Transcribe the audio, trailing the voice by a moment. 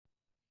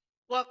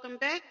Welcome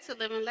back to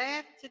Live and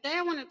Laugh. Today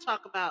I want to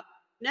talk about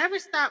never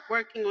stop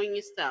working on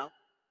yourself.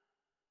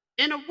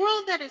 In a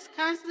world that is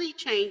constantly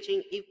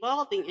changing,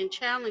 evolving, and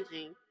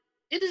challenging,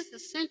 it is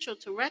essential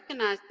to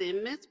recognize the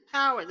immense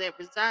power that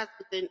resides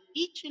within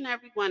each and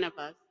every one of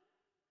us.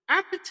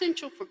 Our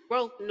potential for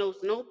growth knows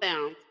no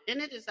bounds,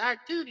 and it is our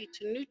duty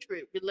to nurture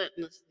it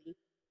relentlessly.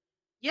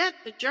 Yet,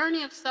 the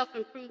journey of self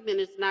improvement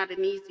is not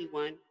an easy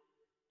one.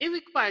 It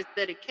requires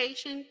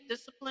dedication,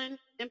 discipline,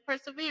 and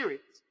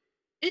perseverance.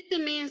 It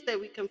demands that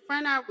we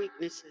confront our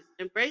weaknesses,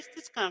 embrace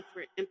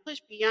discomfort, and push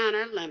beyond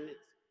our limits.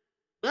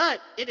 But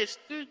it is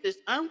through this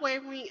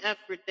unwavering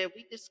effort that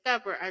we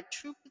discover our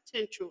true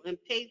potential and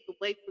pave the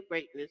way for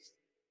greatness.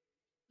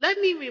 Let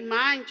me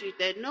remind you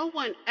that no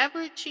one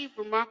ever achieved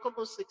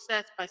remarkable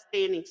success by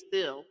standing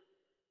still.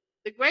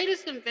 The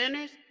greatest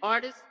inventors,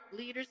 artists,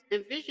 leaders,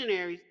 and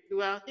visionaries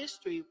throughout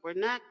history were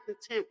not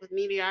content with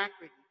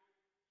mediocrity.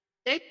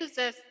 They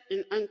possess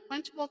an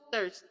unquenchable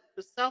thirst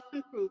for self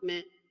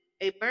improvement,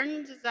 a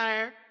burning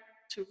desire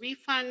to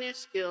refine their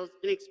skills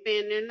and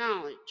expand their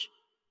knowledge.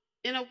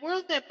 In a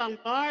world that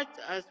bombards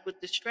us with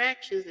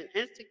distractions and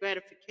instant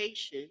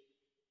gratification,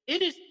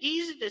 it is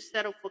easy to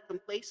settle for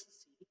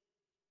complacency.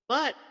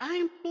 But I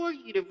implore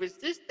you to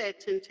resist that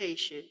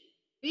temptation.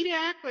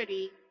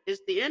 Mediocrity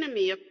is the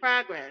enemy of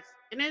progress,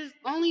 and it is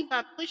only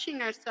by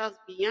pushing ourselves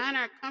beyond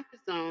our comfort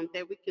zone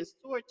that we can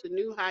soar to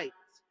new heights.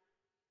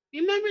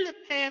 Remember, the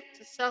path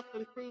to self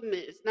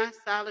improvement is not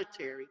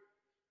solitary.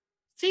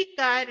 Seek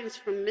guidance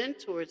from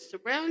mentors,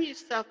 surround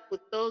yourself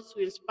with those who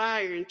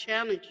inspire and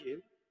challenge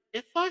you,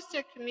 and foster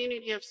a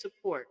community of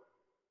support.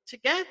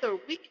 Together,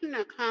 we can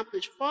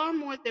accomplish far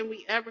more than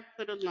we ever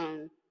could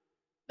alone.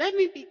 Let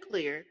me be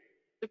clear,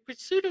 the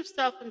pursuit of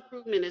self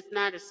improvement is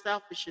not a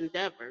selfish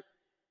endeavor.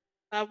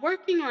 By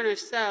working on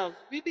ourselves,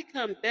 we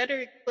become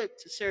better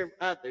equipped to serve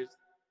others,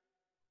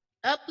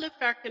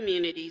 uplift our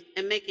communities,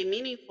 and make a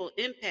meaningful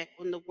impact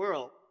on the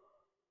world.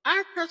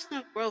 Our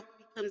personal growth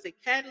becomes a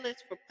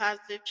catalyst for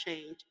positive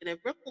change and a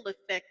ripple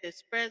effect that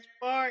spreads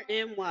far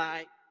and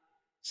wide.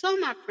 So,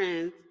 my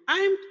friends,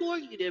 I implore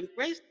you to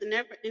embrace the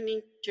never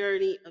ending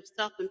journey of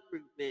self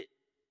improvement.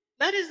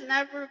 Let us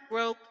never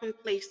grow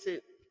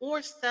complacent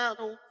or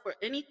settle for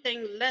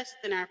anything less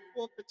than our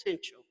full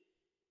potential.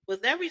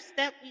 With every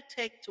step we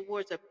take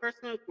towards our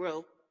personal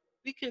growth,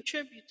 we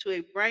contribute to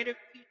a brighter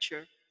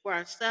future for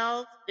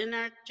ourselves and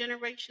our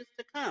generations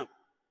to come.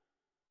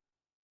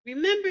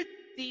 Remember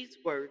these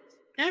words: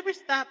 never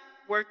stop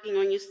working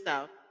on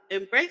yourself.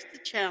 Embrace the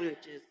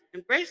challenges,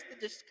 embrace the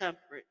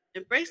discomfort,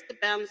 embrace the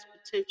balanced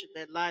potential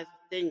that lies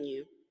within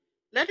you.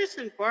 Let us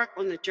embark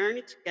on the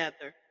journey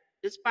together,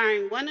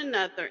 inspiring one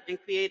another and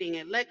creating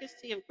a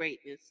legacy of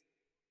greatness.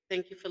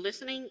 Thank you for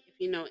listening. If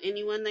you know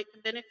anyone that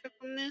can benefit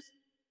from this,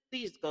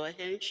 please go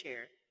ahead and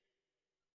share it.